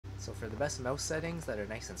So for the best mouse settings that are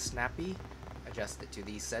nice and snappy, adjust it to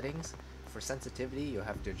these settings. For sensitivity, you'll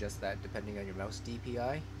have to adjust that depending on your mouse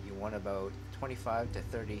DPI. You want about 25 to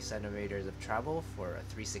 30 centimeters of travel for a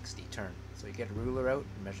 360 turn. So you get a ruler out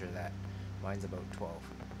and measure that. Mine's about 12.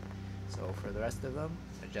 So for the rest of them,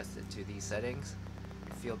 adjust it to these settings.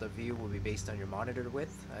 Your field of view will be based on your monitor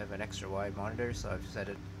width. I have an extra wide monitor, so I've set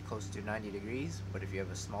it close to 90 degrees, but if you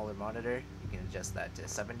have a smaller monitor, you can adjust that to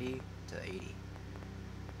 70 to 80.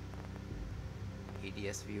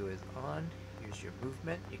 ADS view is on. Here's your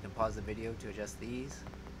movement. You can pause the video to adjust these.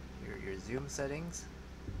 Here are your zoom settings,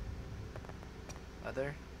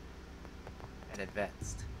 other, and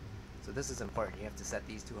advanced. So this is important. You have to set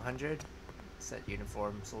these to 100, set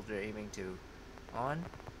uniform soldier aiming to on,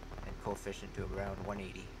 and coefficient to around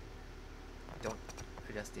 180. Don't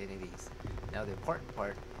adjust any of these. Now the important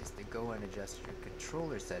part is to go and adjust your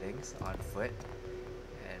controller settings on foot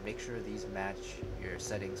and make sure these match your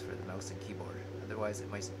settings for the mouse and keyboard. Otherwise it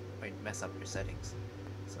might mess up your settings.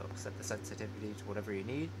 So set the sensitivity to whatever you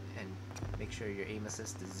need and make sure your aim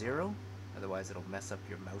assist is 0, otherwise it'll mess up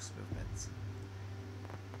your mouse movements.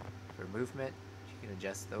 For movement, you can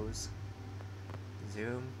adjust those.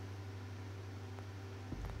 Zoom,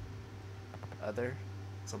 other.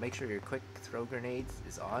 So make sure your quick throw grenades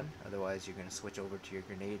is on, otherwise you're going to switch over to your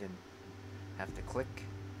grenade and have to click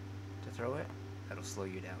to throw it. That'll slow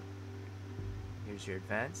you down. Here's your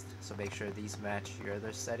advanced, so make sure these match your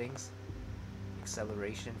other settings.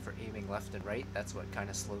 Acceleration for aiming left and right, that's what kind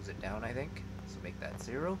of slows it down, I think. So make that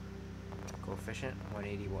 0. Coefficient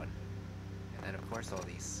 181. And then of course all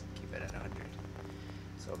these, keep it at 100.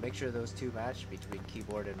 So make sure those two match between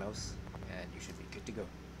keyboard and mouse, and you should be good to go.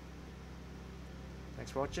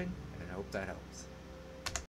 Thanks for watching, and I hope that helps.